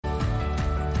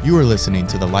You are listening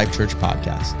to the Life Church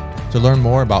podcast. To learn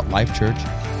more about Life Church,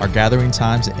 our gathering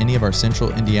times at any of our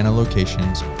central Indiana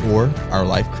locations, or our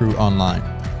Life Crew online,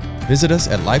 visit us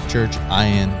at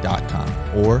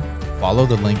lifechurchin.com or follow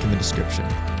the link in the description.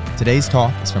 Today's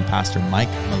talk is from Pastor Mike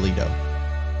Maleto.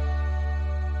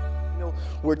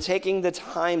 We're taking the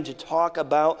time to talk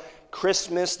about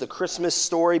Christmas, the Christmas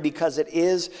story, because it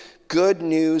is good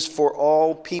news for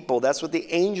all people. That's what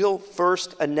the angel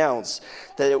first announced,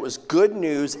 that it was good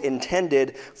news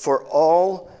intended for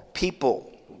all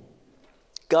people.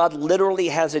 God literally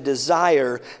has a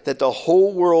desire that the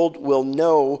whole world will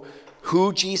know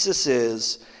who Jesus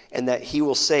is and that he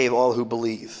will save all who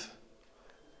believe.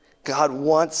 God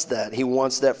wants that. He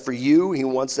wants that for you. He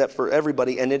wants that for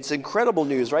everybody. And it's incredible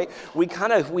news, right? We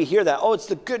hear that, oh, it's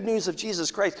the good news of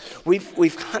Jesus Christ.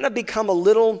 We've kind of become a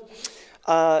little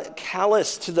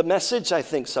callous to the message, I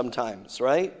think, sometimes,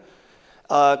 right?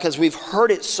 Because we've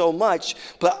heard it so much.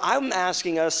 But I'm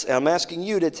asking us, and I'm asking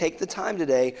you to take the time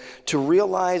today to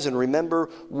realize and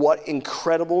remember what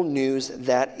incredible news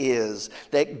that is.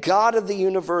 That God of the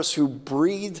universe, who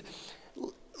breathed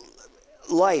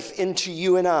life into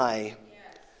you and I,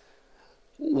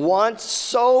 wants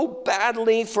so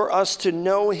badly for us to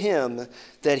know him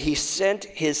that he sent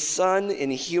his son in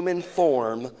human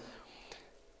form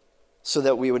so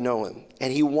that we would know him.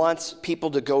 And he wants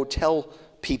people to go tell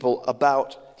people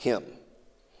about him.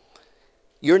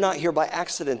 You're not here by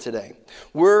accident today.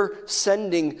 We're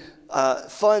sending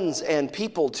funds and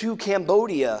people to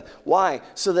Cambodia. Why?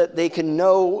 So that they can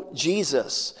know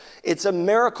Jesus. It's a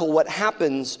miracle what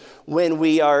happens when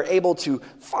we are able to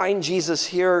find Jesus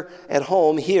here at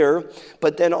home, here,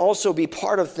 but then also be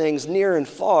part of things near and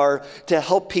far to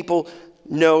help people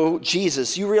know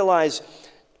Jesus. You realize,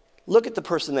 look at the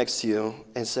person next to you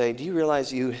and say, do you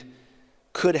realize you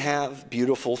could have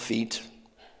beautiful feet?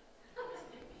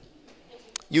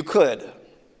 You could,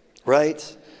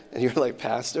 right? And you're like,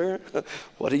 Pastor,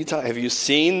 what are you talking? Have you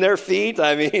seen their feet?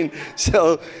 I mean,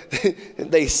 so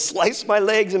they slice my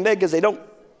legs in bed because they don't,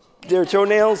 their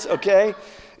toenails, okay?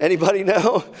 Anybody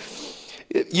know?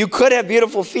 You could have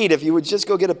beautiful feet if you would just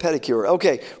go get a pedicure.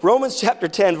 Okay, Romans chapter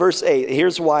 10, verse 8.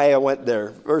 Here's why I went there.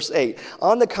 Verse 8.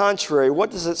 On the contrary,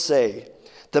 what does it say?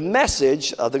 The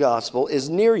message of the gospel is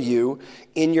near you,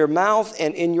 in your mouth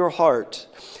and in your heart.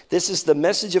 This is the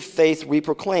message of faith we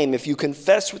proclaim. If you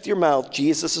confess with your mouth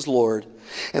Jesus is Lord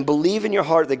and believe in your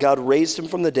heart that God raised him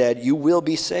from the dead, you will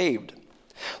be saved.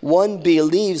 One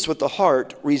believes with the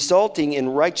heart, resulting in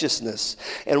righteousness,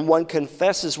 and one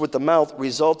confesses with the mouth,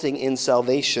 resulting in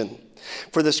salvation.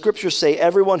 For the scriptures say,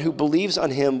 everyone who believes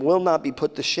on him will not be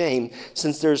put to shame,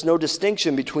 since there is no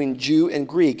distinction between Jew and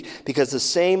Greek, because the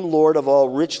same Lord of all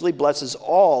richly blesses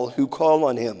all who call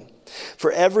on him.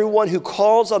 For everyone who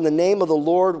calls on the name of the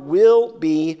Lord will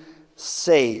be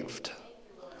saved.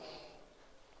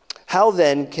 How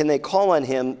then can they call on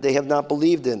him they have not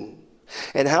believed in?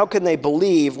 And how can they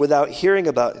believe without hearing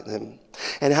about him?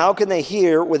 And how can they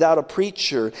hear without a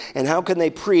preacher? And how can they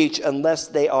preach unless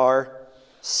they are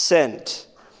sent?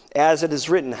 As it is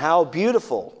written, how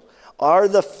beautiful are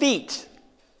the feet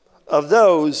of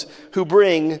those who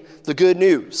bring the good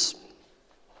news.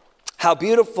 How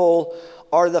beautiful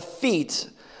are the feet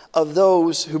of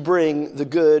those who bring the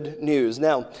good news.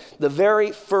 Now, the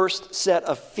very first set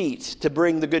of feet to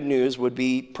bring the good news would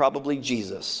be probably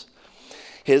Jesus.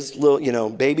 His little,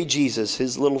 baby Jesus,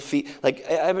 his little feet. Like,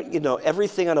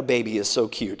 everything on a baby is so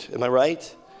cute. Am I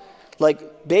right?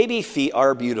 Like, baby feet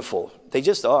are beautiful. They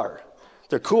just are.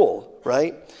 They're cool,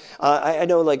 right? I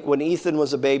know, like, when Ethan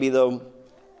was a baby, though,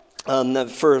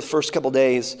 for the first couple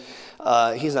days,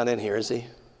 he's not in here, is he?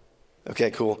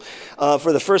 Okay, cool.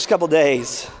 For the first couple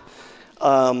days,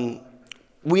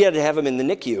 we had to have him in the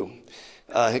NICU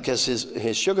because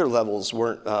his sugar levels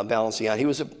weren't balancing out. He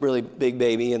was a really big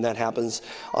baby, and that happens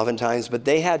oftentimes. But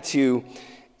they had to,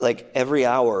 like, every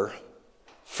hour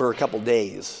for a couple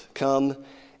days, come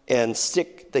and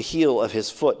stick the heel of his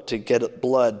foot to get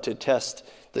blood to test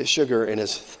the sugar in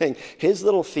his thing. His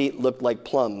little feet looked like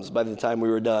plums by the time we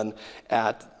were done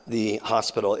at the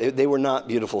hospital. They were not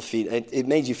beautiful feet. It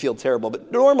made you feel terrible.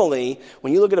 But normally,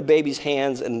 when you look at a baby's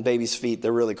hands and baby's feet,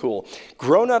 they're really cool.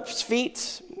 Grown-ups'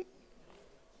 feet,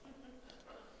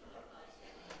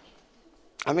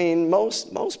 I mean,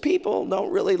 most people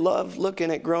don't really love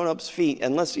looking at grown-ups' feet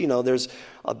unless, there's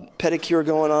a pedicure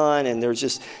going on, and there's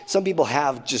just, some people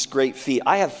have just great feet.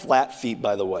 I have flat feet,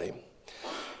 by the way.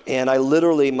 And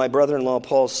my brother-in-law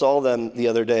Paul saw them the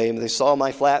other day, and they saw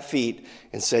my flat feet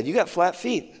and said, you got flat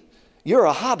feet. You're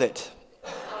a hobbit.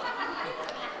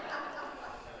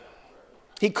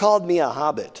 He called me a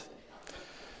hobbit.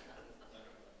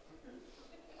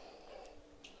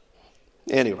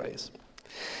 Anyways.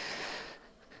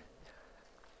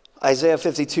 Isaiah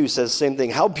 52 says the same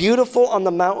thing. How beautiful on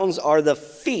the mountains are the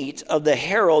feet of the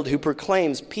herald who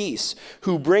proclaims peace,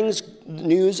 who brings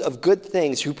news of good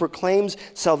things, who proclaims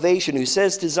salvation, who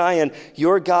says to Zion,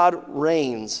 your God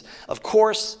reigns. Of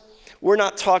course, we're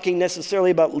not talking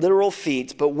necessarily about literal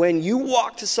feet, but when you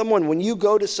walk to someone, when you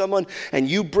go to someone and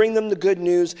you bring them the good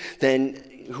news, then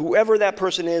whoever that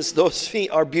person is, those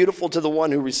feet are beautiful to the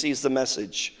one who receives the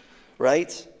message,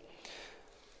 right?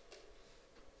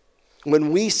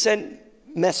 When we send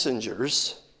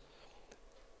messengers,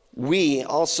 we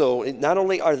also, not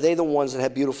only are they the ones that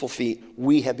have beautiful feet,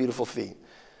 we have beautiful feet.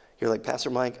 You're like, Pastor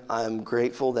Mike, I'm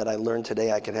grateful that I learned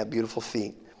today I can have beautiful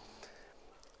feet.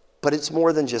 But it's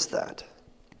more than just that.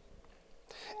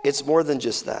 It's more than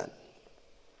just that.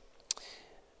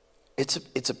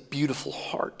 It's a beautiful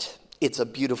heart. It's a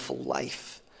beautiful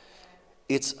life.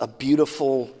 It's a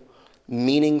beautiful,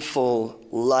 meaningful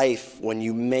life when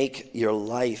you make your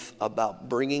life about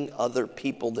bringing other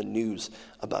people the news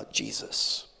about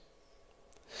Jesus.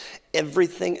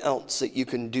 Everything else that you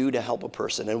can do to help a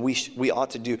person, and we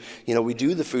ought to do, we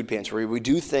do the food pantry, we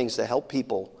do things to help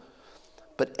people,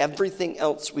 but everything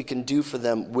else we can do for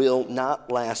them will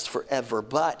not last forever.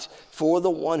 But for the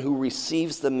one who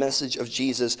receives the message of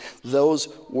Jesus, those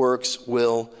works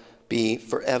will be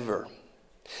forever.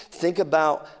 Think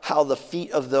about how the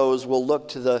feet of those will look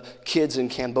to the kids in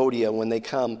Cambodia when they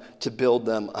come to build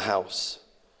them a house.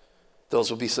 Those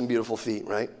will be some beautiful feet,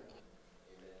 right?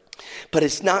 But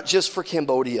it's not just for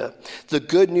Cambodia. The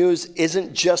good news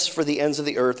isn't just for the ends of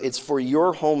the earth. It's for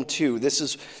your home too. This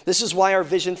is why our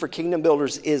vision for Kingdom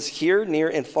Builders is here, near,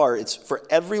 and far. It's for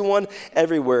everyone,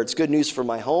 everywhere. It's good news for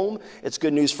my home. It's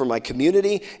good news for my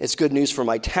community. It's good news for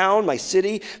my town, my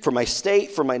city, for my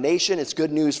state, for my nation. It's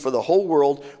good news for the whole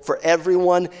world, for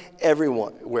everyone,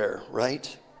 everywhere,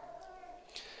 right?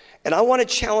 And I want to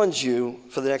challenge you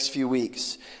for the next few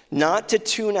weeks not to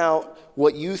tune out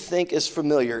what you think is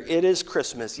familiar. It is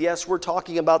Christmas. Yes, we're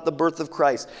talking about the birth of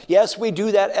Christ. Yes, we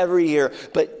do that every year.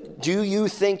 But do you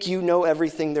think you know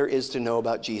everything there is to know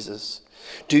about Jesus?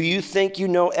 Do you think you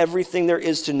know everything there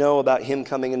is to know about him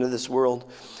coming into this world?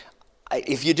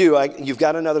 If you do, you've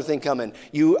got another thing coming.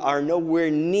 You are nowhere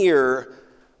near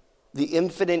the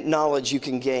infinite knowledge you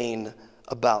can gain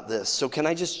about this. So can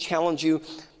I just challenge you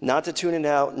not to tune it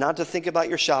out, not to think about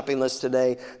your shopping list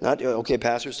today, okay,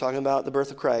 pastor's talking about the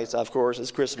birth of Christ, of course, it's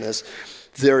Christmas.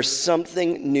 There's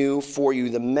something new for you.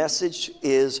 The message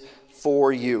is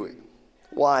for you.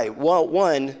 Why? Well,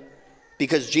 one,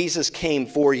 because Jesus came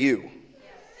for you.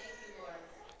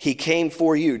 He came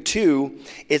for you. Two,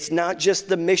 it's not just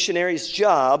the missionary's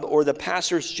job or the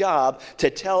pastor's job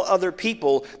to tell other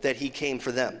people that he came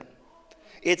for them.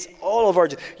 It's all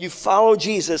of you follow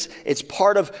Jesus, it's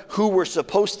part of who we're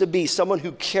supposed to be, someone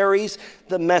who carries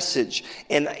the message.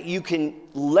 And you can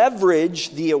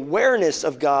leverage the awareness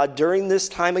of God during this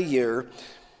time of year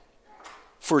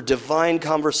for divine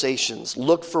conversations.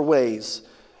 Look for ways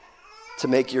to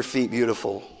make your feet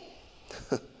beautiful.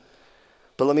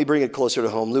 But let me bring it closer to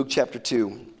home. Luke chapter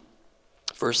 2,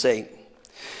 verse 8.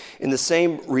 In the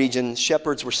same region,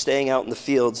 shepherds were staying out in the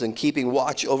fields and keeping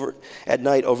watch at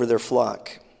night over their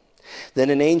flock. Then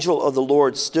an angel of the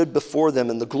Lord stood before them,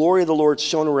 and the glory of the Lord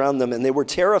shone around them, and they were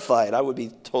terrified. I would be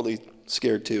totally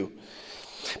scared too.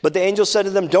 But the angel said to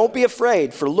them, "Don't be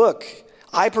afraid, for look,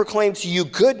 I proclaim to you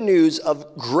good news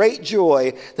of great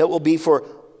joy that will be for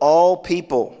all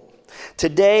people.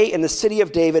 Today in the city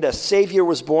of David, a Savior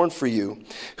was born for you,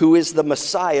 who is the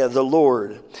Messiah, the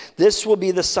Lord. This will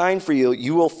be the sign for you.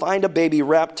 You will find a baby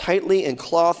wrapped tightly in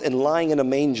cloth and lying in a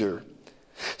manger."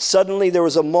 Suddenly there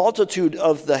was a multitude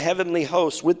of the heavenly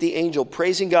hosts with the angel,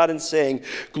 praising God and saying,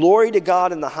 "Glory to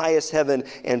God in the highest heaven,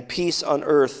 and peace on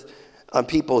earth on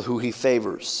people who he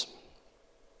favors."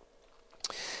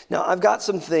 Now, I've got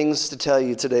some things to tell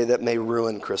you today that may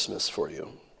ruin Christmas for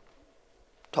you.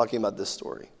 Talking about this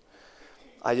story.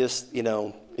 I just,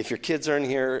 if your kids are in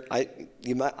here, I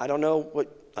don't know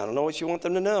what you want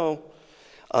them to know.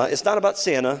 It's not about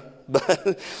Santa,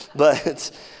 but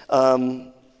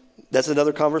that's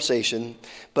another conversation.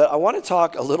 But I want to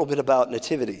talk a little bit about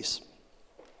nativities.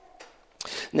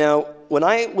 Now, when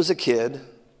I was a kid,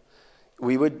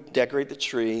 we would decorate the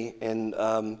tree, and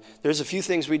there's a few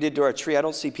things we did to our tree I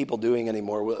don't see people doing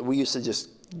anymore. We used to just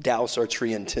douse our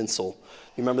tree in tinsel.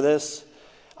 You remember this?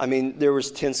 I mean, there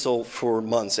was tinsel for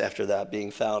months after that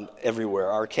being found everywhere.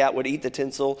 Our cat would eat the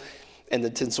tinsel, And the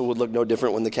tinsel would look no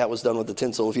different when the cat was done with the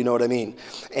tinsel, if you know what I mean.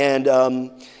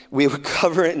 And we would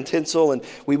cover it in tinsel, and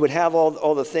we would have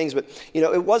all the things. But,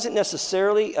 it wasn't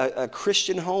necessarily a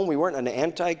Christian home. We weren't an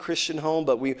anti-Christian home,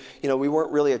 but we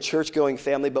weren't really a church-going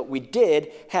family. But we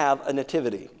did have a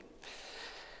nativity.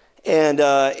 And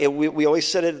we always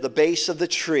set it at the base of the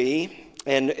tree.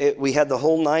 And we had the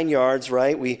whole 9 yards,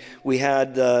 right? We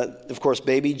had, of course,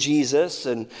 baby Jesus,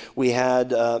 and we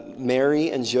had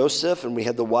Mary and Joseph, and we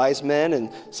had the wise men,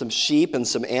 and some sheep, and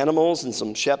some animals, and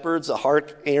some shepherds,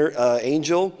 a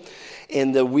angel,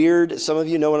 and the weird, some of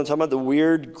you know what I'm talking about, the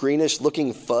weird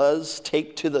greenish-looking fuzz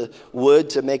taped to the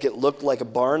wood to make it look like a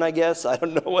barn, I guess. I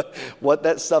don't know what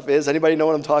that stuff is. Anybody know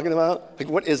what I'm talking about? Like,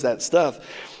 what is that stuff?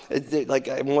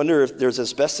 I wonder if there's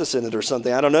asbestos in it or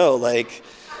something. I don't know,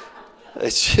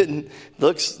 it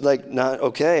looks like not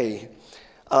okay.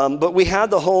 But we had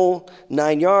the whole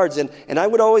 9 yards. And I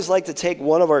would always like to take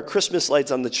one of our Christmas lights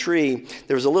on the tree.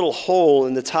 There was a little hole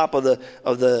in the top of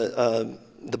the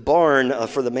barn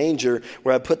for the manger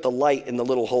where I put the light in the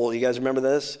little hole. You guys remember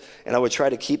this? And I would try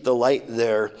to keep the light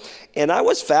there. And I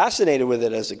was fascinated with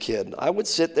it as a kid. I would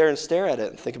sit there and stare at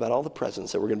it and think about all the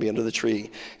presents that were going to be under the tree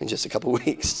in just a couple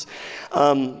weeks.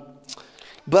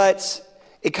 But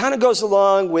it kind of goes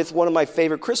along with one of my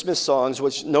favorite Christmas songs,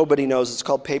 which nobody knows. It's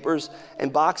called Papers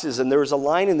and Boxes. And there was a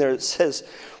line in there that says,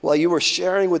 while you were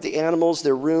sharing with the animals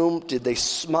their room, did they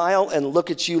smile and look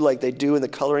at you like they do in the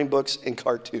coloring books and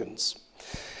cartoons?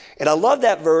 And I love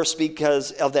that verse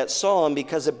because of that song,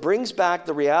 because it brings back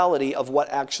the reality of what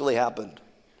actually happened.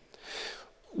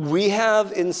 We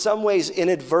have, in some ways,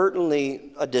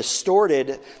 inadvertently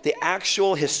distorted the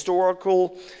actual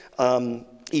historical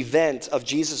event of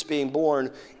Jesus being born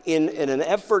in an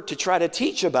effort to try to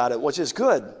teach about it, which is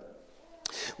good.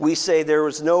 We say there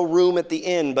was no room at the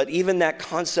inn, but even that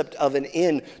concept of an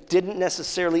inn didn't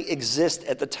necessarily exist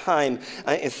at the time.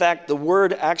 In fact, the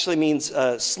word actually means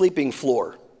sleeping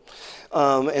floor.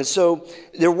 And so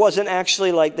there wasn't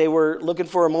actually like they were looking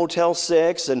for a Motel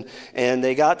 6 and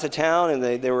they got to town and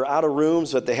they were out of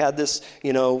rooms, but they had this,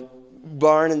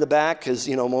 barn in the back because,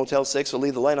 Motel 6 will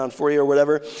leave the light on for you or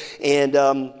whatever. And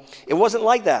it wasn't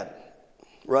like that,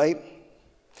 right?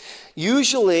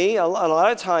 Usually, a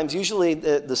lot of times,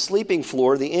 the sleeping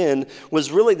floor, the inn,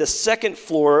 was really the second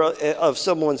floor of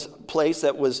someone's place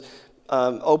that was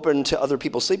open to other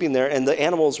people sleeping there, and the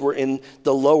animals were in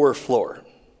the lower floor.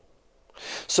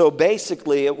 So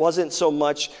basically, it wasn't so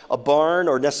much a barn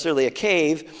or necessarily a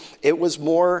cave. It was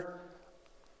more,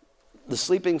 the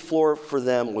sleeping floor for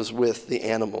them was with the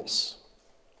animals.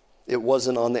 It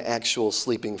wasn't on the actual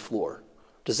sleeping floor.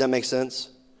 Does that make sense?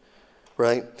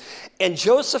 Right? And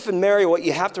Joseph and Mary, what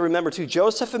you have to remember too,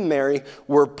 Joseph and Mary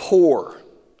were poor.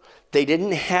 They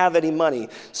didn't have any money.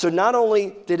 So not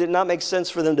only did it not make sense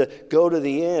for them to go to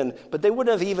the inn, but they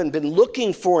wouldn't have even been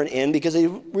looking for an inn because they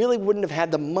really wouldn't have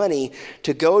had the money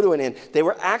to go to an inn. They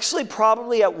were actually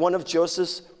probably at one of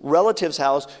Joseph's relatives'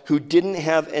 house who didn't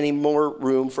have any more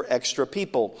room for extra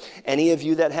people. Any of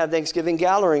you that had Thanksgiving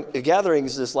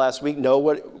gatherings this last week know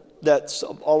what that's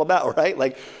all about, right?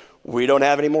 Like, we don't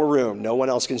have any more room. No one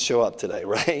else can show up today,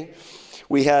 right?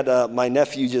 We had my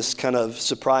nephew just kind of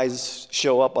surprise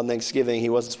show up on Thanksgiving. He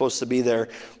wasn't supposed to be there,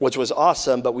 which was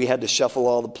awesome, but we had to shuffle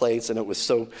all the plates, and it was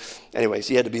so, anyways,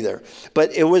 he had to be there.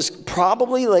 But it was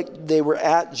probably like they were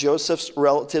at Joseph's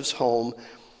relative's home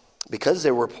because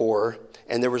they were poor,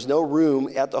 and there was no room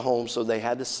at the home, so they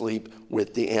had to sleep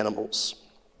with the animals,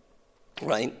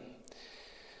 right?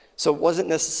 So it wasn't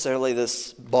necessarily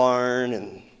this barn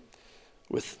and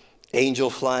with angel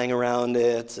flying around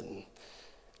it and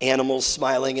animals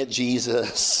smiling at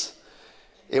Jesus.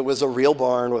 It was a real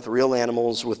barn with real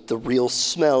animals with the real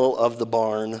smell of the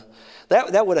barn.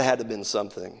 That would have had to have been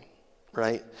something,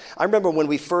 right? I remember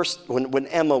when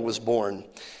Emma was born,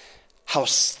 how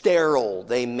sterile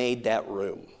they made that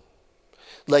room.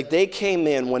 Like they came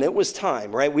in when it was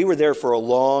time, right? We were there for a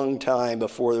long time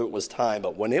before it was time,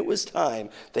 but when it was time,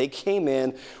 they came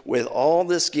in with all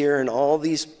this gear and all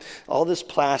this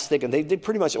plastic, and they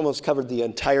pretty much almost covered the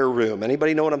entire room.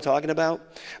 Anybody know what I'm talking about?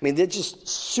 I mean, they're just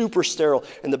super sterile,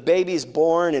 and the baby's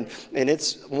born, and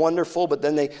it's wonderful, but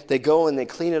then they go and they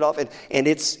clean it off, and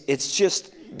it's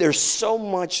just, there's so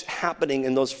much happening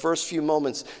in those first few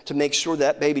moments to make sure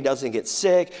that baby doesn't get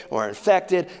sick or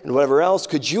infected and whatever else.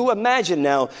 Could you imagine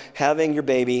now having your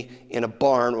baby in a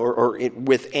barn or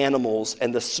with animals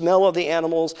and the smell of the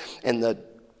animals and the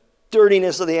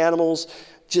dirtiness of the animals,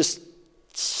 just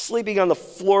sleeping on the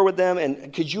floor with them?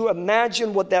 And could you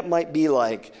imagine what that might be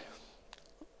like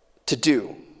to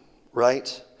do,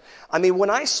 right? I mean, when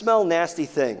I smell nasty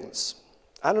things,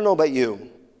 I don't know about you,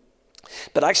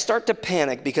 But I start to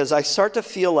panic because I start to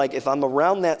feel like if I'm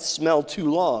around that smell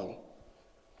too long,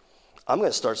 I'm going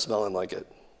to start smelling like it.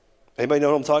 Anybody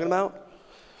know what I'm talking about?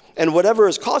 And whatever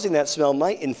is causing that smell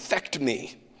might infect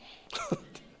me.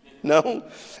 No?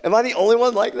 Am I the only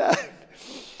one like that?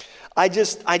 I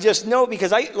just know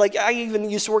because I even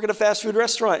used to work at a fast food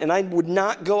restaurant, and I would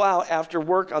not go out after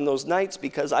work on those nights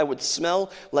because I would smell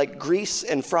like grease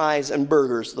and fries and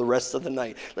burgers the rest of the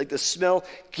night. Like the smell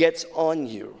gets on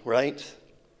you, right?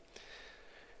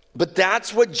 But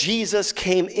that's what Jesus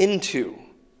came into.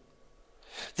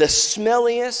 The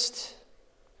smelliest,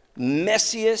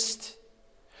 messiest,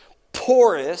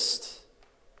 poorest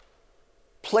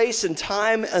place and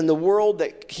time in the world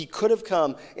that he could have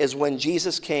come is when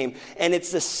Jesus came. And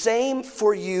it's the same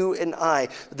for you and I.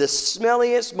 The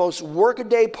smelliest, most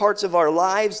workaday parts of our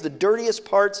lives, the dirtiest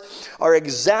parts, are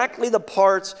exactly the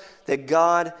parts that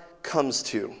God comes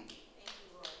to.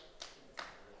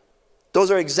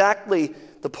 Those are exactly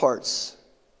the parts.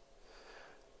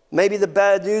 Maybe the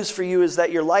bad news for you is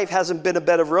that your life hasn't been a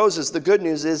bed of roses. The good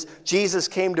news is Jesus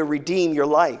came to redeem your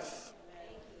life.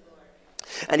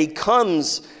 And he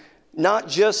comes not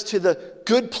just to the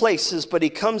good places, but he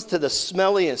comes to the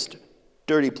smelliest,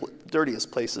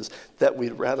 dirtiest places that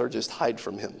we'd rather just hide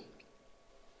from him.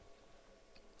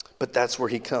 But that's where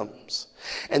he comes.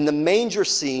 And the manger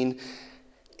scene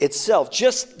itself,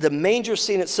 just the manger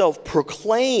scene itself,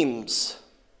 proclaims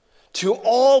to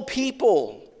all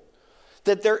people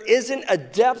that there isn't a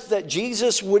depth that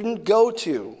Jesus wouldn't go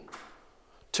to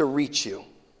reach you.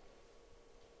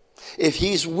 If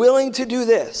he's willing to do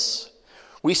this,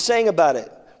 we sang about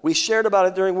it, we shared about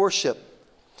it during worship.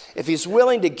 If he's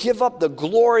willing to give up the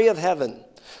glory of heaven,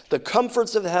 the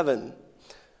comforts of heaven,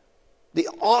 the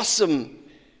awesome,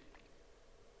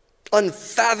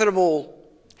 unfathomable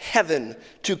heaven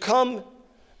to come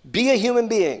be a human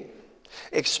being,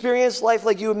 experience life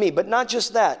like you and me, but not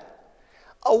just that,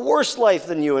 a worse life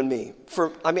than you and me.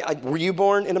 Were you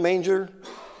born in a manger?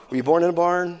 Were you born in a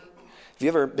barn? Have you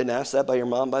ever been asked that by your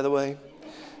mom, by the way?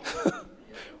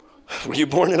 Were you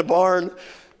born in a barn?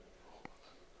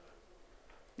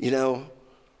 You know,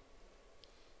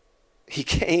 he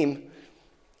came,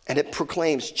 and it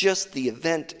proclaims just the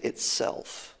event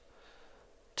itself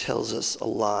tells us a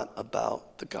lot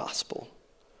about the gospel.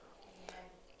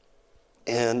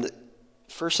 And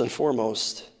first and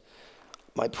foremost,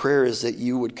 my prayer is that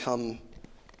you would come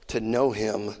to know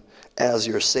him as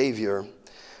your Savior.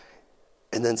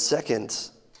 And then second,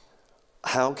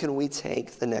 how can we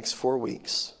take the next 4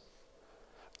 weeks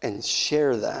and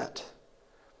share that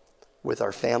with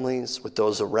our families, with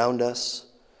those around us,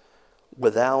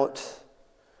 without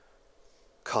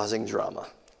causing drama?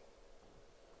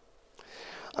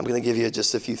 I'm going to give you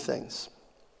just a few things.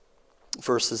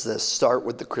 First is this: start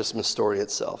with the Christmas story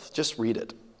itself. Just read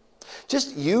it.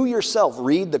 Just you yourself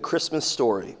read the Christmas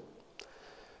story.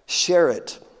 Share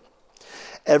it.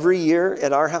 Every year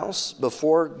at our house,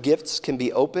 before gifts can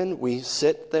be opened, we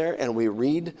sit there and we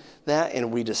read that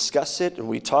and we discuss it and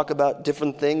we talk about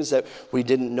different things that we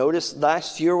didn't notice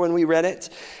last year when we read it.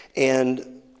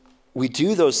 And we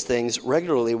do those things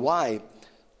regularly. Why?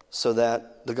 So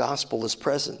that the gospel is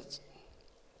present.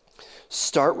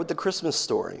 Start with the Christmas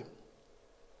story.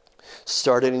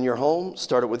 Start it in your home.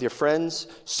 Start it with your friends.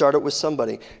 Start it with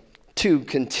somebody. 2,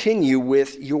 continue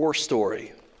with your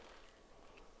story.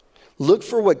 Look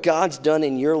for what God's done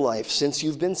in your life since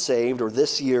you've been saved, or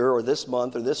this year, or this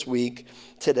month, or this week,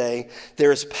 today.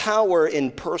 There's power in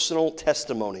personal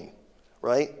testimony,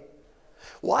 right?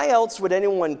 Why else would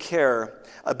anyone care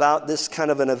about this kind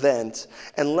of an event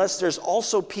unless there's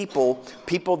also people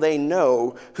they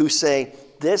know who say,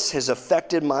 this has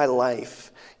affected my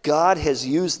life. God has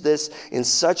used this in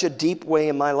such a deep way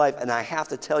in my life, and I have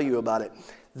to tell you about it.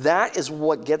 That is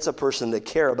what gets a person to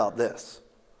care about this.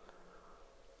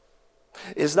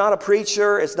 It's not a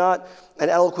preacher, it's not an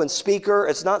eloquent speaker,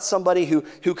 it's not somebody who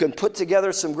can put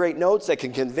together some great notes that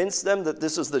can convince them that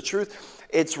this is the truth.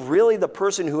 It's really the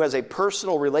person who has a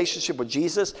personal relationship with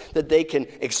Jesus that they can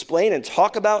explain and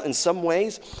talk about in some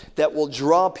ways that will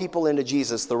draw people into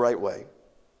Jesus the right way.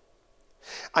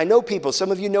 I know people,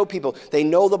 some of you know people, they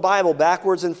know the Bible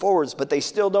backwards and forwards, but they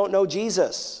still don't know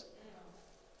Jesus.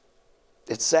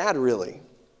 It's sad, really.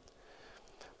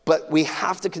 But we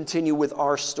have to continue with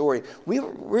our story.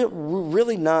 We're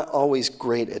really not always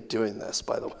great at doing this,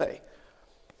 by the way.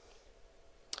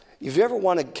 If you ever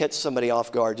want to catch somebody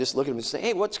off guard, just look at them and say,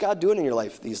 hey, what's God doing in your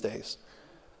life these days?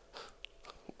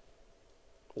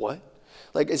 What?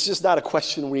 Like, it's just not a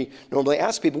question we normally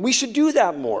ask people. We should do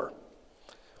that more.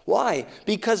 Why?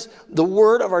 Because the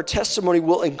word of our testimony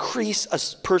will increase a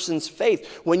person's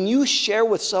faith. When you share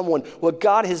with someone what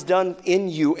God has done in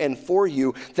you and for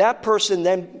you, that person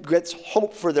then gets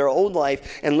hope for their own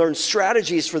life and learns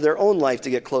strategies for their own life to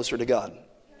get closer to God.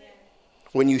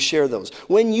 When you share those.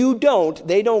 When you don't,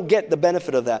 they don't get the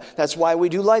benefit of that. That's why we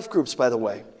do life groups, by the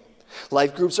way.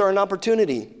 Life groups are an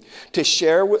opportunity to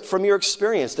share from your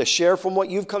experience, to share from what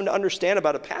you've come to understand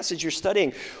about a passage you're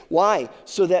studying. Why?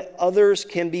 So that others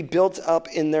can be built up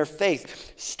in their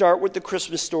faith. Start with the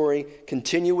Christmas story,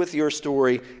 continue with your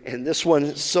story, and this one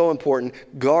is so important.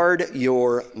 Guard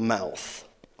your mouth.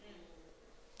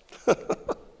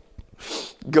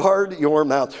 Guard your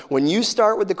mouth. When you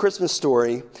start with the Christmas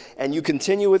story and you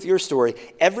continue with your story,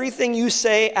 everything you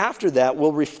say after that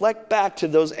will reflect back to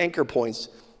those anchor points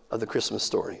of the Christmas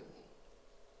story.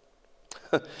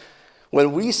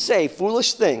 When we say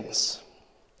foolish things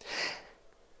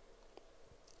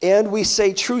and we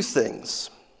say true things,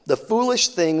 the foolish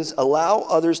things allow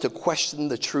others to question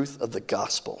the truth of the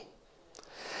gospel,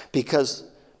 because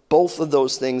both of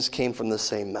those things came from the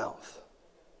same mouth.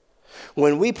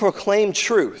 When we proclaim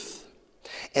truth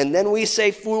and then we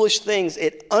say foolish things,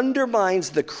 it undermines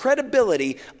the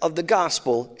credibility of the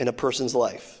gospel in a person's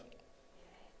life.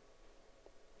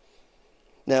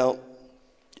 Now,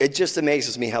 it just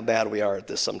amazes me how bad we are at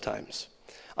this sometimes.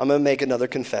 I'm going to make another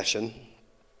confession.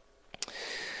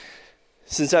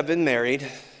 Since I've been married,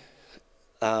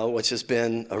 which has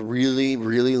been a really,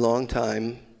 really long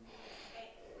time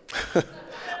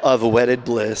of wedded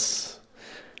bliss,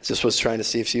 just was trying to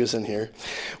see if she was in here.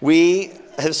 We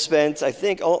have spent, I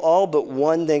think, all but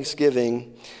one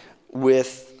Thanksgiving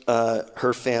with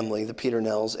her family, the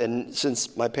Peternells. And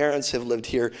since my parents have lived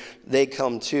here, they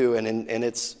come too. And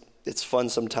it's fun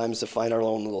sometimes to find our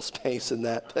own little space in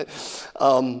that.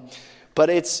 But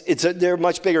they're a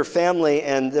much bigger family,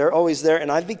 and they're always there.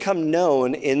 And I've become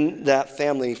known in that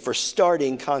family for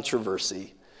starting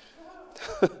controversy.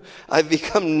 I've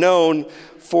become known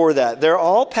for that. They're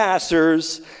all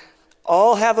pastors,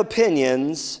 all have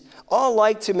opinions, all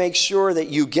like to make sure that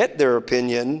you get their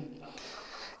opinion.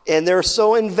 And they're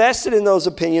so invested in those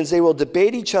opinions, they will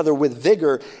debate each other with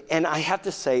vigor. And I have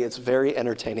to say, it's very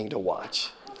entertaining to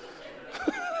watch.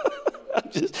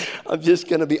 I'm just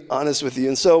going to be honest with you.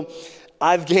 And so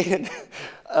I've gained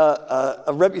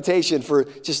a reputation for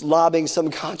just lobbing some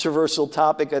controversial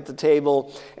topic at the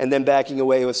table and then backing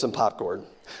away with some popcorn.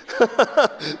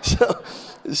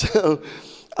 So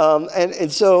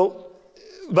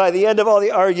by the end of all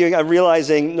the arguing, I'm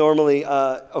realizing normally,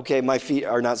 okay, my feet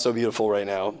are not so beautiful right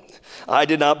now. I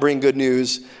did not bring good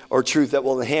news or truth that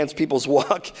will enhance people's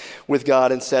walk with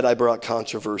God. Instead, I brought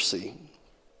controversy.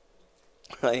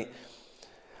 Right?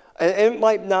 And it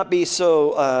might not be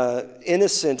so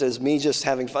innocent as me just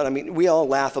having fun. I mean, we all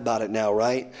laugh about it now,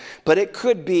 right? But it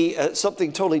could be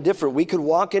something totally different. We could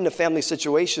walk into family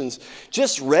situations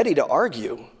just ready to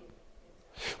argue.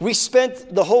 We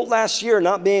spent the whole last year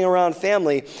not being around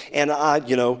family, and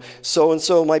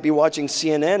so-and-so might be watching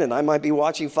CNN, and I might be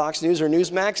watching Fox News or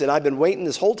Newsmax, and I've been waiting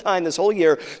this whole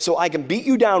year, so I can beat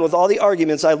you down with all the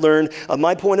arguments I learned of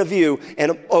my point of view,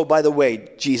 and oh, by the way,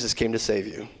 Jesus came to save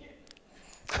you.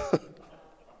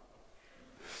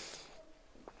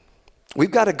 We've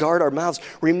got to guard our mouths.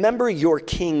 Remember your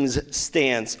king's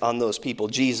stance on those people,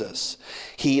 Jesus.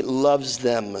 He loves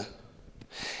them.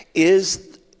 Is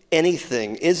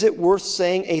it worth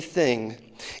saying a thing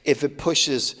if it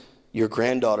pushes your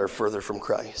granddaughter further from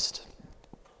Christ?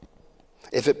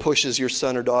 If it pushes your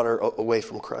son or daughter away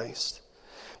from Christ?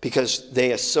 Because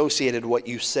they associated what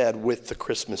you said with the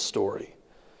Christmas story.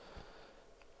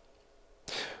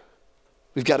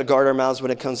 We've got to guard our mouths when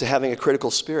it comes to having a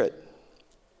critical spirit.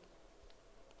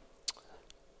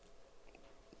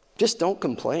 Just don't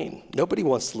complain. Nobody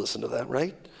wants to listen to that,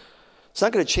 right? It's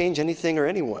not going to change anything or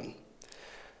anyone.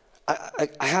 I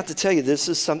have to tell you, this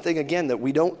is something, again, that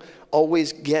we don't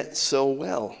always get so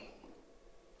well.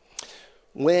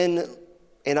 And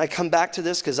I come back to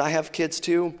this because I have kids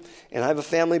too, and I have a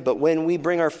family, but when we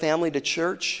bring our family to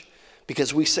church,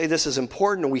 because we say this is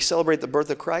important and we celebrate the birth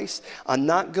of Christ, I'm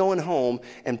not going home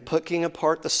and picking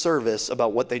apart the service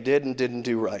about what they did and didn't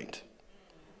do right.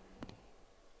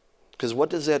 Because what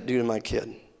does that do to my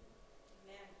kid?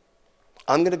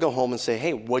 I'm going to go home and say,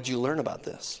 hey, what'd you learn about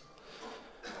this?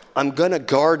 I'm going to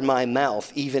guard my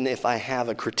mouth even if I have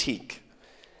a critique.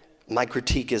 My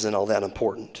critique isn't all that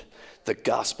important. The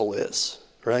gospel is,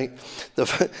 right?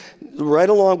 Right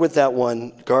along with that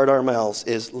one, guard our mouths,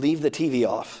 is leave the TV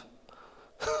off.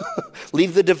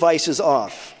 Leave the devices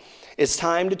off. It's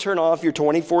time to turn off your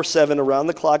 24/7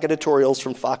 around-the-clock editorials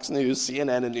from Fox News,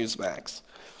 CNN, and Newsmax.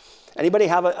 Anybody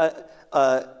have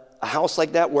a house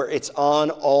like that where it's on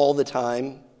all the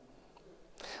time?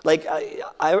 Like,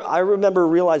 I remember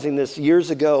realizing this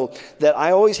years ago, that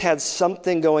I always had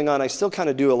something going on. I still kind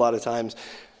of do a lot of times.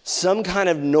 Some kind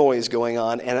of noise going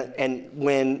on. And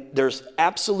when there's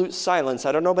absolute silence,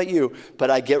 I don't know about you,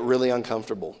 but I get really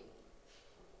uncomfortable.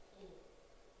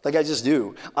 Like, I just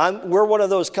do. We're one of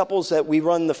those couples that we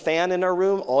run the fan in our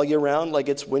room all year round, like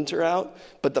it's winter out,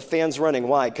 but the fan's running.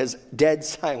 Why? Because dead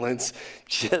silence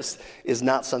just is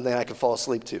not something I can fall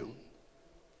asleep to.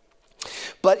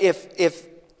 But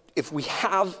if we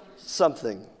have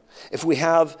something, if we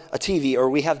have a TV or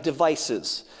we have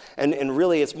devices, and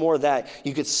really it's more that,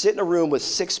 you could sit in a room with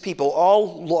 6 people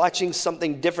all watching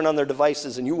something different on their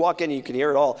devices, and you walk in and you can hear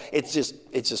it all. It's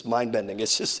just mind-bending.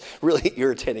 It's just really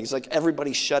irritating. It's like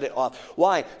everybody shut it off.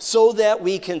 Why? So that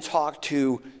we can talk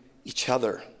to each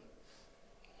other.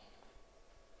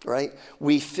 Right?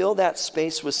 We fill that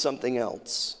space with something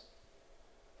else,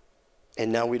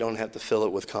 and now we don't have to fill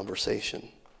it with conversation.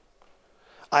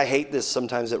 I hate this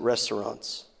sometimes at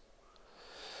restaurants.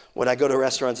 When I go to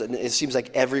restaurants, and it seems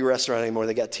like every restaurant anymore,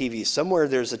 they got TVs. Somewhere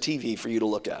there's a TV for you to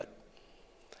look at.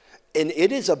 And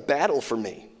it is a battle for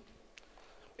me.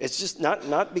 It's just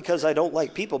not because I don't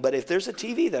like people, but if there's a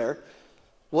TV there,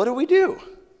 what do?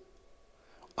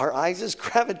 Our eyes just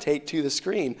gravitate to the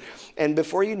screen. And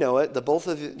before you know it, the both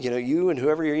of you and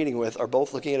whoever you're eating with are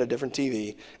both looking at a different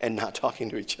TV and not talking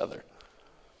to each other.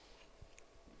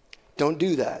 Don't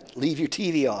do that. Leave your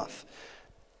TV off.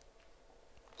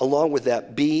 Along with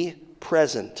that, be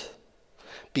present.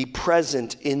 Be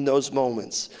present in those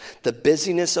moments. The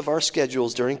busyness of our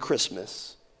schedules during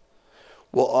Christmas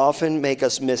will often make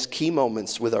us miss key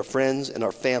moments with our friends and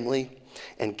our family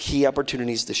and key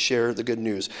opportunities to share the good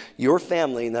news. Your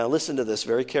family, now listen to this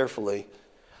very carefully,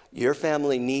 your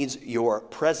family needs your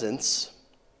presence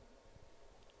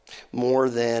more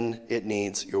than it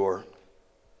needs your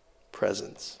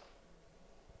presence.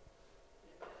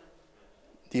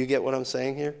 Do you get what I'm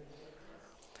saying here?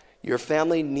 Your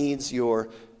family needs your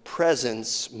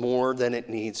presence more than it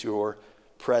needs your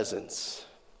presence.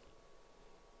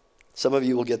 Some of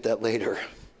you will get that later.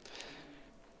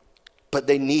 But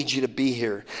they need you to be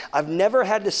here. I've never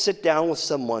had to sit down with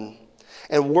someone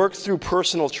and work through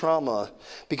personal trauma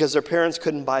because their parents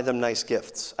couldn't buy them nice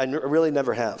gifts. I really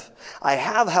never have. I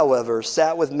have, however,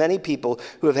 sat with many people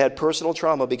who have had personal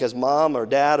trauma because mom or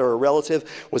dad or a relative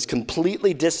was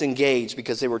completely disengaged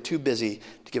because they were too busy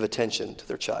to give attention to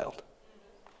their child.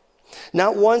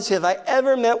 Not once have I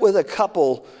ever met with a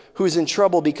couple who's in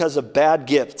trouble because of bad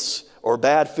gifts or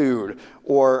bad food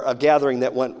or a gathering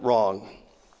that went wrong.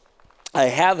 I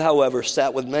have, however,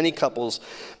 sat with many couples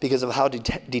because of how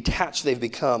detached they've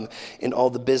become in all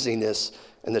the busyness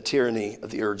and the tyranny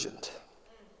of the urgent.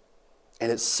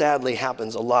 And it sadly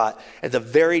happens a lot at the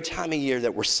very time of year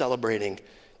that we're celebrating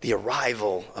the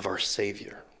arrival of our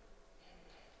Savior.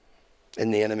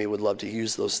 And the enemy would love to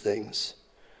use those things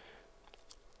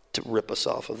to rip us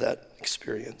off of that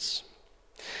experience.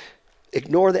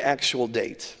 Ignore the actual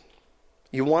date.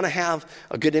 You want to have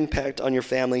a good impact on your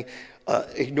family,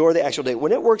 ignore the actual date.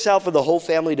 When it works out for the whole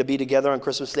family to be together on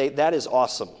Christmas Day, that is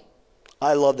awesome.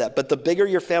 I love that. But the bigger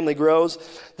your family grows,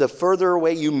 the further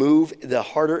away you move, the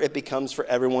harder it becomes for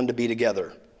everyone to be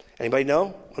together. Anybody know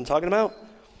what I'm talking about?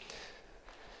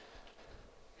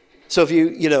 So if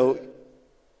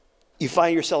you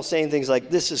find yourself saying things like,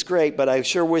 this is great, but I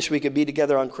sure wish we could be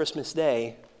together on Christmas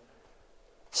Day,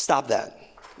 stop that.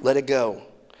 Let it go.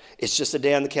 It's just a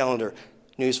day on the calendar.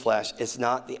 Newsflash, it's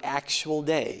not the actual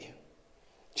day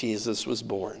Jesus was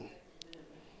born.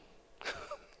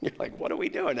 You're like, what are we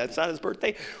doing? That's not his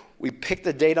birthday. We picked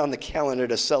the date on the calendar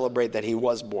to celebrate that he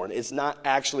was born. It's not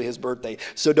actually his birthday.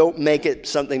 So don't make it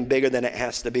something bigger than it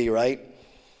has to be, right?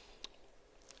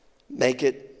 Make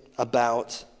it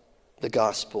about the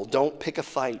gospel. Don't pick a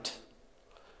fight.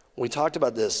 We talked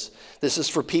about this. This is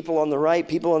for people on the right,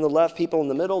 people on the left, people in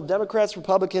the middle, Democrats,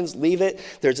 Republicans, leave it.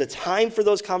 There's a time for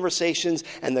those conversations,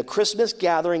 and the Christmas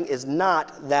gathering is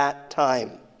not that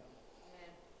time.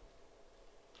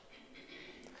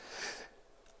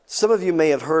 Some of you may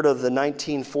have heard of the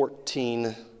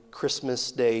 1914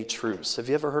 Christmas Day truce. Have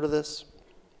you ever heard of this?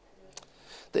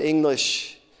 The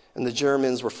English and the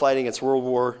Germans were fighting. It's World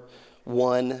War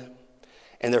I,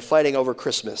 and they're fighting over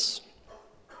Christmas.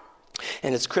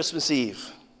 And it's Christmas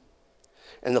Eve,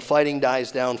 and the fighting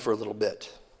dies down for a little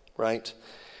bit, right?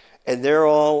 And they're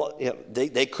all,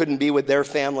 they couldn't be with their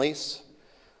families.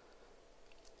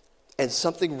 And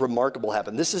something remarkable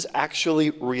happened. This is actually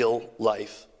real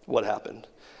life, what happened.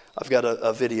 I've got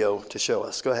a video to show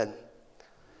us. Go ahead.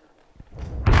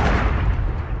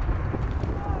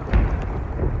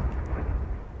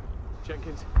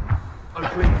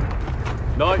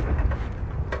 Nein.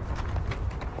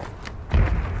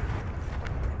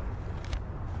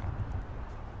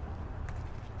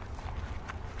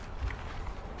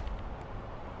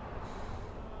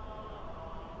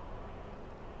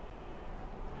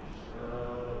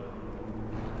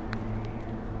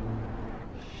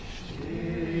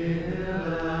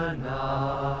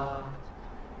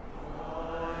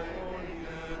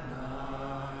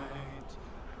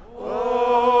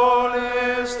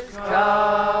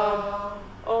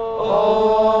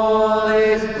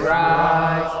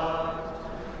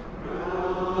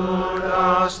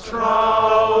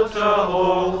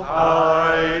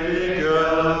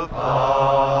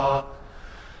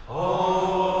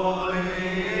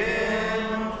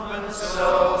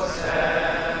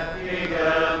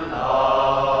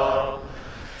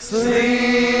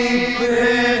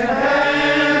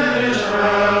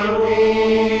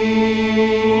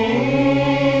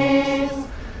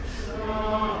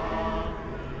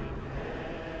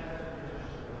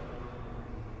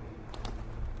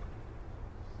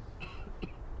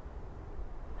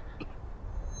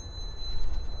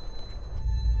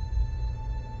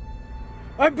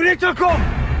 Ein Blitzer kommt!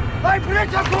 Ein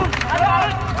Blitzer kommt!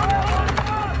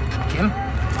 Jim?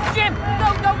 Jim,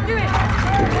 don't do it!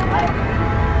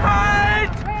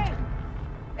 Halt!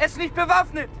 Er ist nicht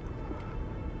bewaffnet!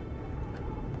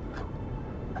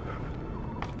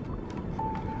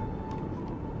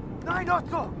 Nein,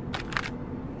 Otto!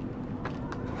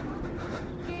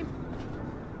 Jim!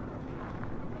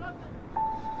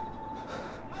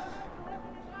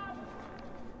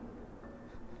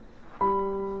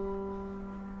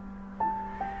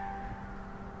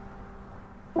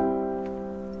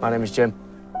 My name is Jim.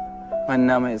 Mein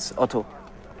Name ist Otto.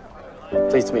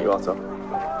 Pleased to meet you, Otto.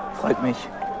 Freut mich.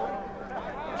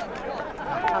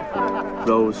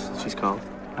 Rose, she's called.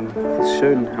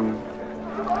 Schön,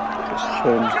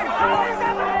 schön.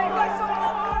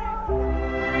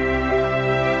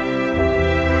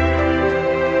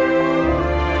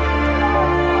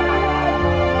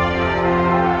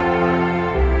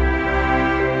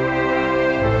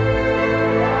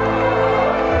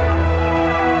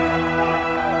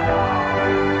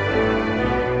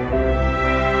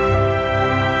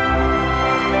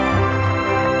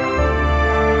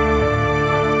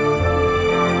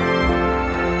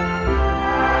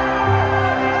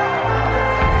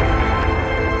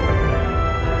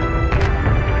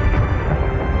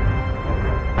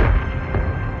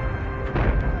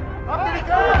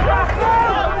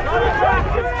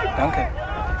 Danke.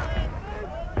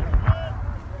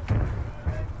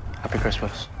 Happy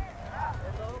Christmas.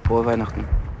 Frohe Weihnachten.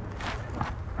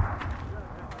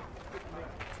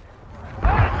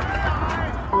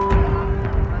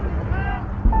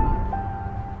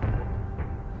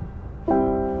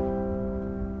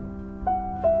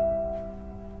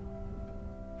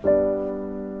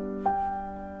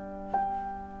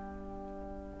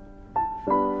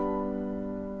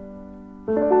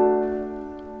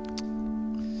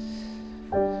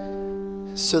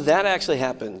 So that actually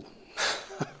happened.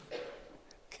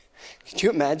 Could you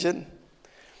imagine?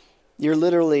 You're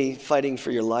literally fighting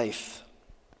for your life.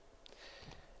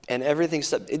 And everything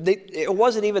stopped. It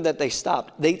wasn't even that they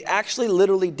stopped. They actually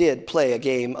literally did play a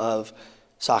game of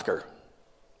soccer,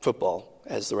 football,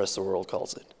 as the rest of the world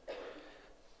calls it.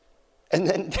 And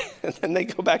then they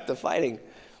go back to fighting.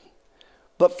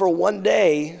 But for one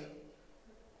day,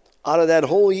 out of that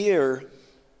whole year,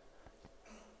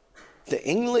 the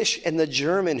English and the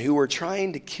German who were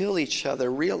trying to kill each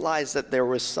other realized that there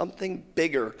was something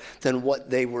bigger than what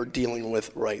they were dealing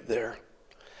with right there.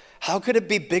 How could it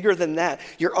be bigger than that?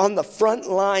 You're on the front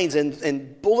lines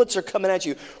and bullets are coming at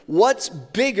you. What's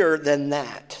bigger than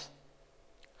that?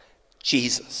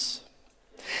 Jesus.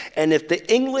 And if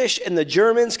the English and the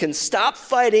Germans can stop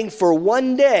fighting for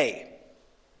one day,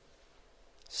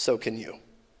 so can you.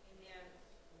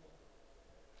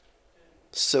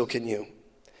 So can you.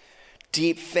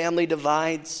 Deep family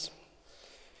divides,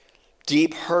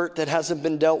 deep hurt that hasn't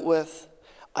been dealt with.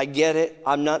 I get it.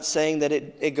 I'm not saying that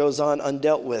it goes on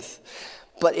undealt with.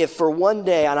 But if for one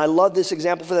day, and I love this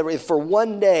example for them, if for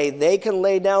one day they can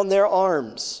lay down their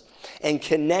arms and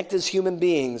connect as human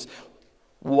beings,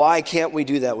 why can't we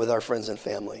do that with our friends and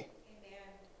family?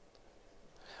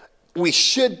 Amen. We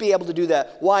should be able to do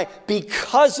that. Why?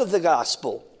 Because of the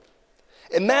gospel.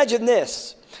 Imagine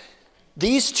this.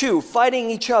 These two fighting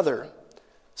each other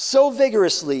so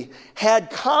vigorously had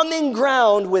common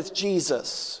ground with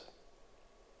Jesus.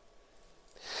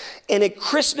 And at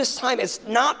Christmas time, it's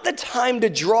not the time to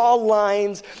draw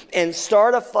lines and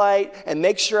start a fight and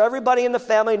make sure everybody in the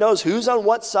family knows who's on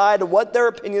what side and what their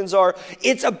opinions are.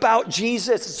 It's about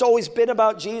Jesus. It's always been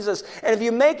about Jesus. And if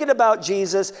you make it about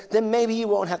Jesus, then maybe you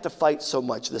won't have to fight so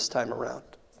much this time around.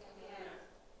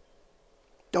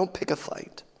 Don't pick a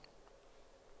fight.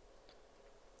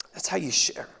 That's how you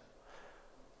share.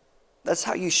 That's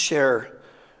how you share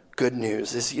good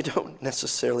news, is you don't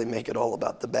necessarily make it all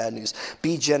about the bad news.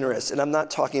 Be generous, and I'm not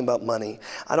talking about money.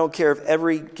 I don't care if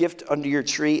every gift under your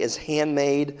tree is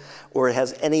handmade or it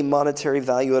has any monetary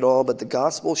value at all, but the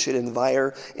gospel should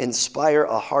inspire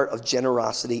a heart of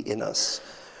generosity in us.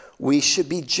 We should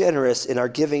be generous in our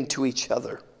giving to each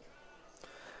other.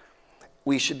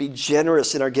 We should be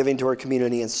generous in our giving to our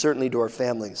community and certainly to our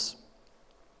families.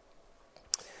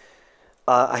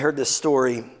 I heard this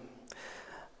story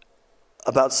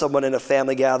about someone in a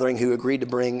family gathering who agreed to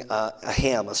bring a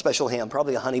ham, a special ham,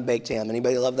 probably a honey-baked ham.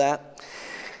 Anybody love that?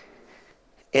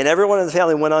 And everyone in the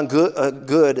family went on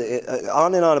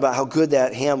on and on about how good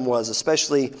that ham was,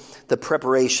 especially the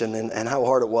preparation and how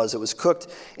hard it was. It was cooked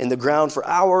in the ground for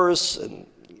hours. And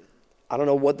I don't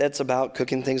know what that's about,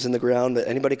 cooking things in the ground, but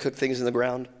anybody cook things in the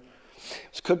ground?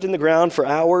 It was cooked in the ground for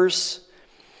hours.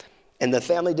 And the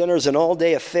family dinner is an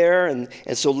all-day affair. And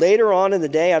so later on in the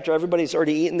day, after everybody's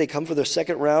already eaten, they come for their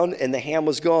second round, and the ham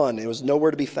was gone. It was nowhere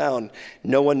to be found.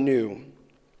 No one knew.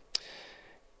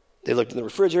 They looked in the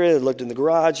refrigerator, they looked in the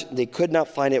garage. They could not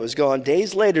find it. It was gone.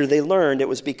 Days later, they learned it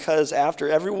was because after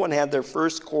everyone had their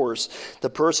first course, the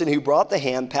person who brought the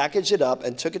ham packaged it up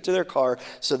and took it to their car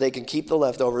so they can keep the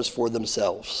leftovers for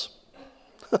themselves.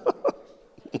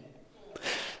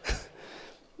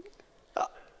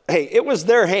 Hey, it was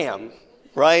their ham,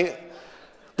 right?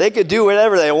 They could do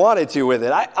whatever they wanted to with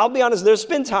it. I'll be honest, there's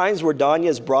been times where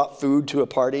Danya's brought food to a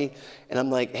party, and I'm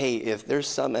like, hey, if there's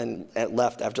some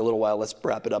left after a little while, let's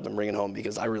wrap it up and bring it home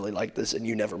because I really like this and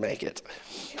you never make it.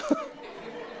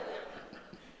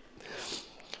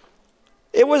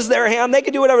 It was their ham. They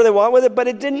could do whatever they want with it, but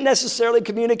it didn't necessarily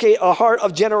communicate a heart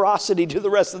of generosity to the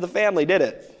rest of the family, did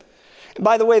it? And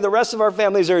by the way, the rest of our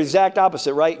families are exact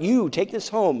opposite, right? You, take this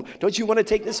home. Don't you want to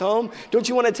take this home? Don't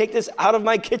you want to take this out of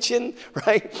my kitchen,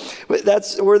 right?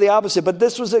 We're the opposite. But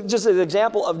this was just an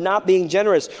example of not being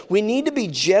generous. We need to be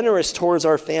generous towards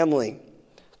our family.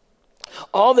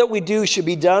 All that we do should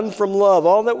be done from love.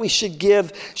 All that we should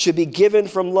give should be given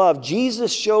from love.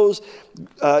 Jesus shows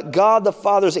God the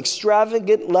Father's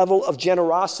extravagant level of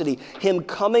generosity. Him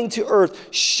coming to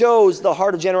earth shows the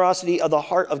heart of generosity of the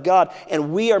heart of God.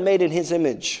 And we are made in his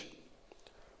image.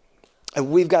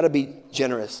 And we've got to be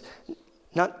generous.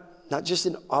 Not just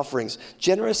in offerings.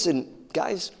 Generous in,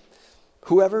 guys,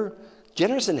 whoever,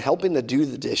 generous in helping to do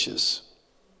the dishes.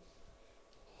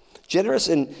 Generous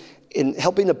in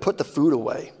helping to put the food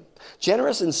away.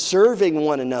 Generous in serving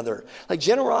one another. Like,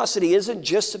 generosity isn't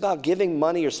just about giving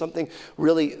money or something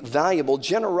really valuable.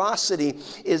 Generosity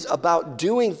is about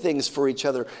doing things for each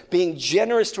other, being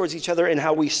generous towards each other in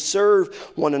how we serve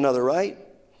one another, right?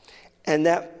 And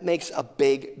that makes a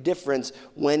big difference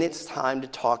when it's time to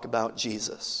talk about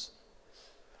Jesus.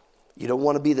 You don't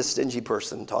want to be the stingy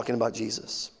person talking about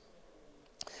Jesus.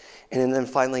 And then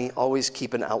finally, always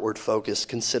keep an outward focus.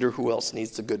 Consider who else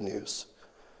needs the good news.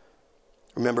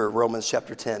 Remember Romans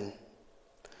chapter 10,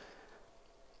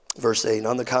 verse 8.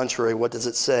 On the contrary, what does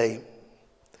it say?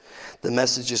 The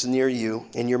message is near you,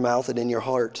 in your mouth and in your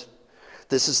heart.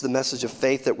 This is the message of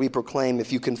faith that we proclaim.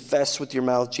 If you confess with your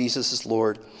mouth Jesus is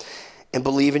Lord and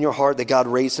believe in your heart that God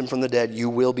raised him from the dead, you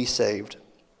will be saved.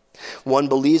 One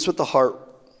believes with the heart,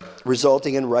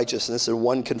 resulting in righteousness, and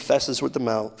one confesses with the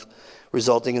mouth,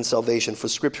 resulting in salvation. For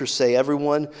scriptures say,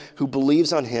 everyone who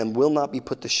believes on him will not be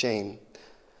put to shame,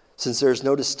 since there is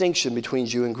no distinction between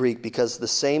Jew and Greek, because the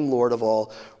same Lord of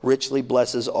all richly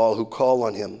blesses all who call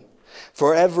on him.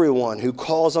 For everyone who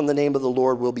calls on the name of the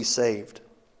Lord will be saved.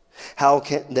 How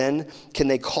can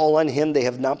they call on him they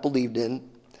have not believed in?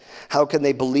 How can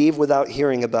they believe without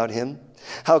hearing about him?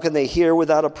 How can they hear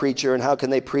without a preacher? And how can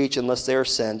they preach unless they are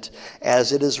sent?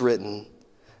 As it is written,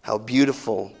 how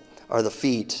beautiful are the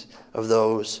feet of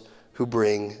those who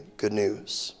bring good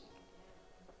news.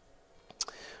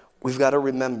 We've got to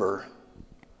remember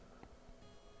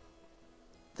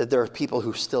that there are people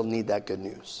who still need that good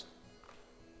news.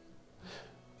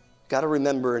 Got to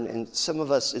remember, and some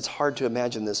of us, it's hard to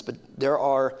imagine this, but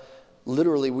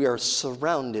we are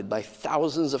surrounded by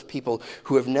thousands of people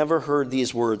who have never heard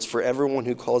these words, for everyone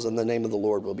who calls on the name of the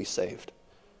Lord will be saved.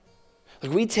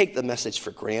 Like, we take the message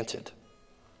for granted.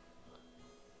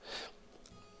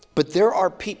 But there are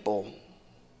people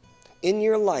in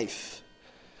your life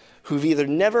who've either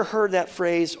never heard that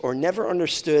phrase or never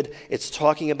understood it's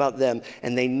talking about them,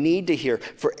 and they need to hear,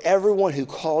 for everyone who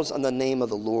calls on the name of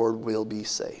the Lord will be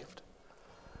saved.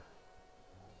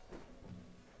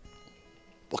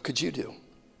 What could you do?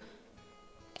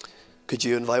 Could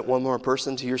you invite one more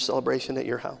person to your celebration at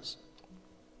your house?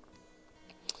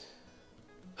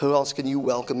 Who else can you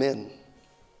welcome in?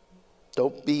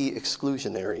 Don't be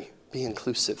exclusionary. Be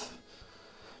inclusive.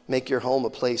 Make your home a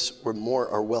place where more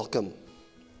are welcome.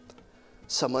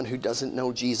 Someone who doesn't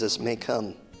know Jesus may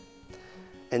come,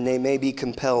 and they may be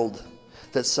compelled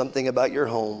that something about your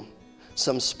home,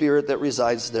 some spirit that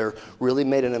resides there, really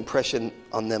made an impression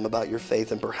on them about your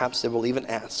faith, and perhaps they will even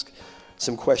ask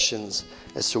some questions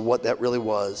as to what that really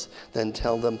was. Then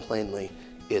tell them plainly,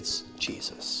 it's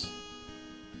Jesus.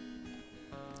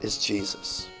 It's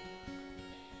Jesus.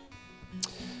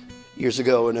 Years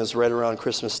ago, and it was right around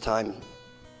Christmas time,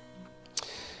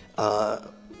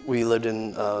 we lived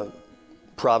in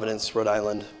Providence, Rhode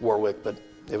Island, Warwick, but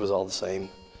it was all the same.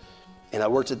 And I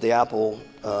worked at the Apple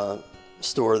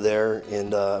store there,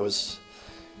 and I was,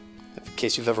 in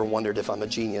case you've ever wondered if I'm a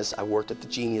genius, I worked at the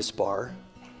Genius Bar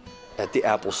at the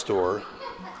Apple store.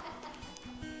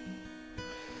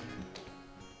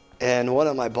 And one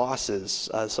of my bosses,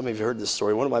 some of you heard this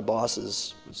story, one of my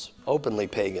bosses was openly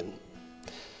pagan.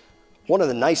 One of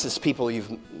the nicest people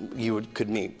you could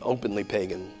meet, openly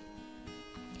pagan.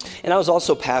 And I was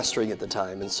also pastoring at the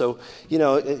time. And so,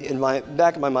 in my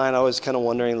back of my mind, I was kind of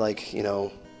wondering, like,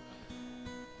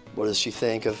 what does she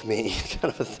think of me,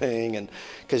 kind of a thing. And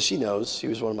because she knows, she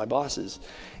was one of my bosses.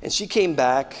 And she came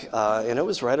back, and it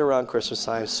was right around Christmas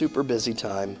time, super busy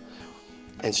time.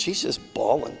 And she's just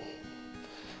bawling.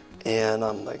 And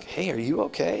I'm like, hey, are you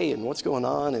okay? And what's going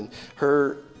on? And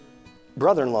her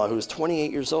brother-in-law, who was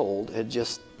 28 years old, had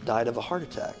just died of a heart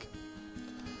attack.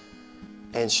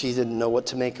 And she didn't know what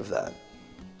to make of that.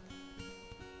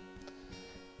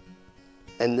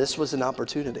 And this was an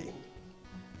opportunity.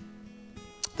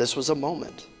 This was a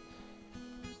moment.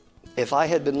 If I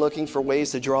had been looking for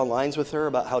ways to draw lines with her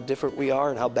about how different we are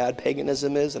and how bad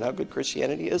paganism is and how good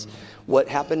Christianity is, what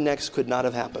happened next could not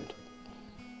have happened.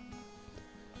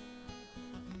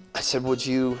 I said, would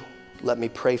you let me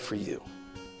pray for you?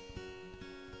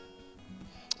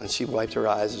 And she wiped her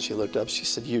eyes and she looked up. She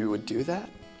said, you would do that?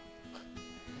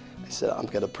 I said, I'm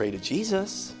going to pray to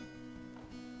Jesus.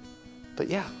 But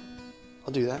yeah,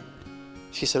 I'll do that.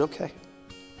 She said, okay.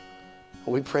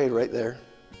 Well, we prayed right there.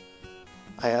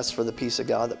 I asked for the peace of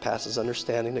God that passes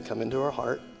understanding to come into her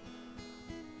heart.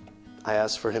 I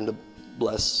asked for him to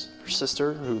bless her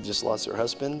sister who just lost her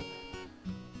husband.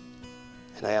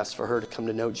 And I asked for her to come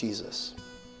to know Jesus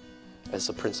as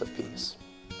the Prince of Peace.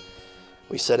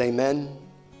 We said amen.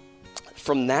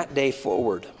 From that day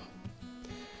forward,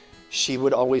 she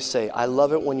would always say, I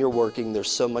love it when you're working.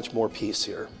 There's so much more peace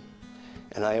here.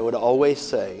 And I would always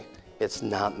say, it's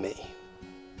not me.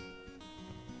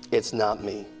 It's not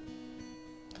me.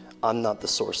 I'm not the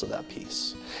source of that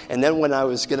peace. And then when I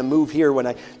was going to move here, when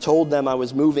I told them I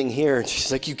was moving here, and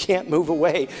she's like, you can't move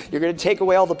away. You're going to take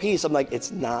away all the peace. I'm like, it's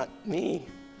not me.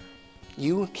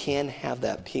 You can have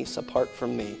that peace apart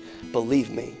from me.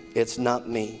 Believe me, it's not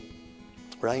me,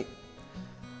 right?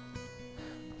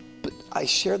 But I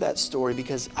share that story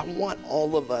because I want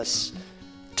all of us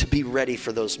to be ready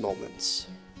for those moments.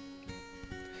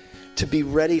 To be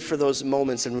ready for those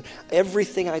moments. And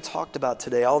everything I talked about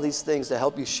today, all these things to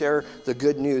help you share the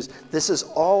good news, this is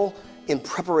all in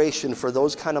preparation for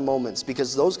those kind of moments,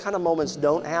 because those kind of moments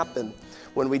don't happen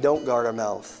when we don't guard our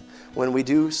mouth, when we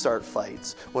do start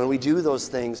fights, when we do those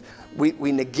things,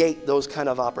 we negate those kind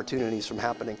of opportunities from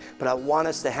happening. But I want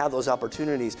us to have those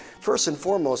opportunities, first and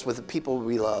foremost, with the people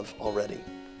we love already,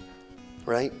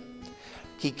 right?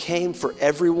 He came for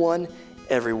everyone,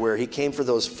 everywhere. He came for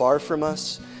those far from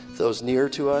us, those near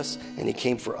to us, and he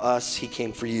came for us. He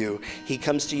came for you. He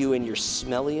comes to you in your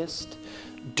smelliest,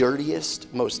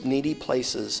 dirtiest, most needy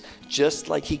places, just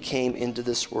like he came into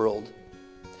this world.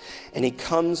 And he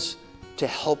comes to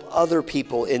help other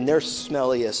people in their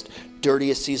smelliest,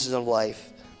 dirtiest seasons of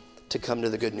life to come to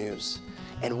the good news.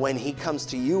 And when he comes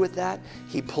to you with that,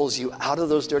 he pulls you out of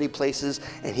those dirty places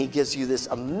and he gives you this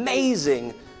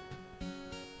amazing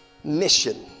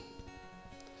mission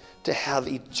to have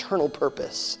eternal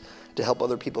purpose to help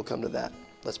other people come to that.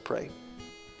 Let's pray.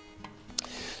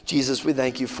 Jesus, we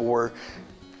thank you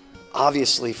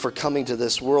obviously for coming to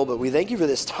this world, but we thank you for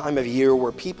this time of year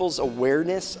where people's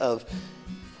awareness of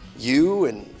you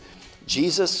and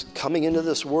Jesus coming into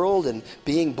this world and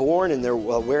being born and their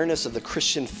awareness of the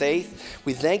Christian faith.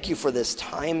 We thank you for this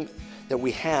time that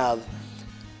we have.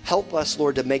 Help us,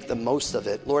 Lord, to make the most of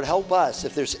it. Lord, help us.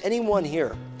 If there's anyone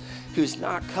here who's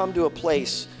not come to a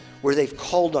place where they've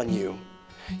called on you.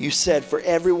 You said, for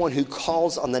everyone who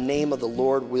calls on the name of the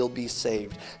Lord will be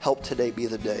saved. Help today be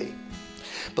the day.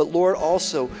 But Lord,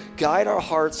 also guide our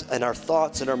hearts and our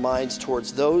thoughts and our minds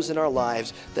towards those in our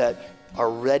lives that are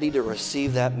ready to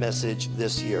receive that message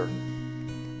this year.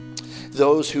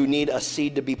 Those who need a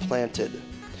seed to be planted.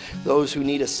 Those who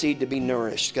need a seed to be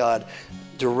nourished. God,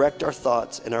 direct our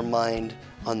thoughts and our mind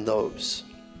on those.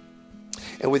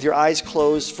 And with your eyes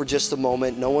closed for just a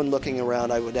moment, no one looking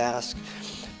around, I would ask,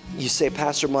 you say,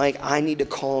 Pastor Mike, I need to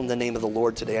call on the name of the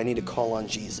Lord today. I need to call on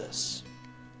Jesus.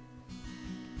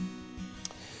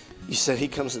 You said he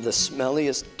comes to the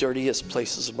smelliest, dirtiest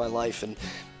places of my life, and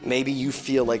maybe you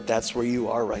feel like that's where you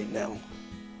are right now.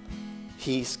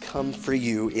 He's come for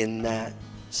you in that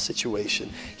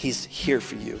situation. He's here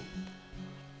for you.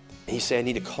 And you say, I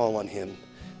need to call on him.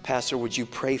 Pastor, would you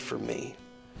pray for me?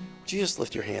 Would you just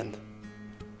lift your hand?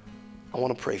 I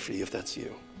want to pray for you if that's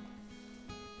you.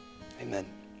 Amen.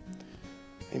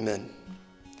 Amen.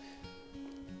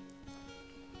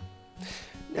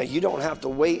 Now, you don't have to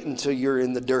wait until you're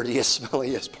in the dirtiest,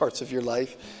 smelliest parts of your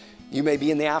life. You may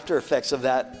be in the after effects of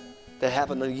that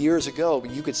happened years ago,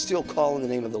 but you could still call in the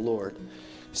name of the Lord. You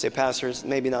say, Pastor, it's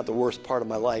maybe not the worst part of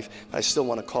my life, but I still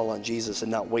want to call on Jesus and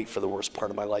not wait for the worst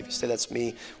part of my life. You say, that's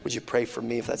me. Would you pray for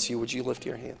me? If that's you, would you lift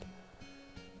your hand?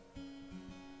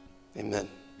 Amen.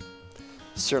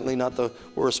 Certainly not the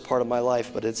worst part of my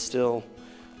life, but I still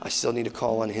need to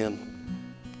call on him.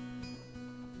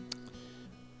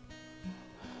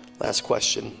 Last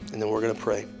question, and then we're going to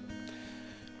pray.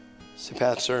 Say,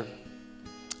 Pastor,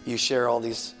 you share all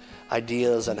these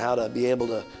ideas on how to be able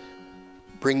to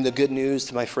bring the good news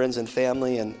to my friends and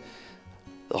family, and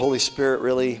the Holy Spirit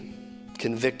really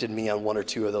convicted me on one or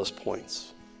two of those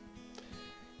points.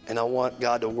 And I want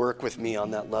God to work with me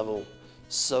on that level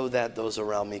so that those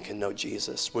around me can know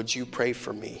Jesus. Would you pray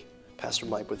for me, Pastor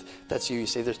Mike? That's you. You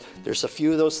say there's a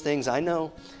few of those things I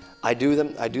know. I do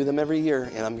them every year,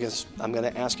 and I'm going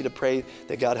to ask you to pray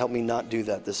that God help me not do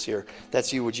that this year.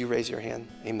 That's you. Would you raise your hand?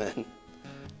 Amen.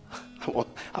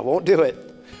 I won't do it.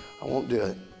 I won't do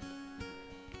it.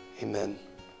 Amen.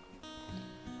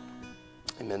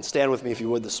 Amen. Stand with me if you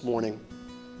would this morning.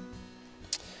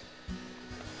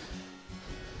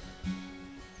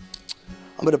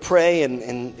 I'm going to pray,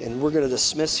 and we're going to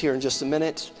dismiss here in just a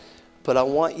minute. But I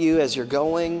want you, as you're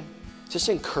going, just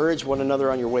encourage one another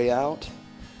on your way out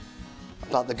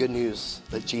about the good news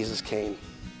that Jesus came.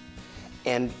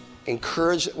 And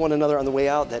encourage one another on the way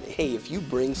out that, hey, if you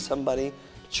bring somebody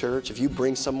to church, if you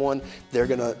bring someone,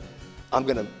 I'm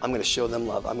gonna show them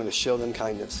love. I'm gonna show them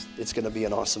kindness. It's gonna be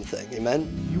an awesome thing.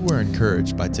 Amen? If you were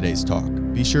encouraged by today's talk,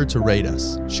 be sure to rate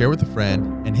us, share with a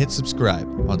friend, and hit subscribe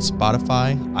on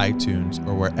Spotify, iTunes,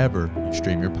 or wherever you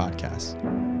stream your podcasts.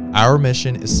 Our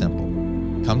mission is simple.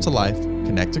 Come to life,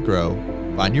 connect to grow,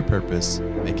 find your purpose,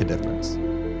 make a difference.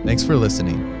 Thanks for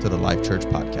listening to the Life Church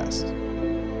Podcast.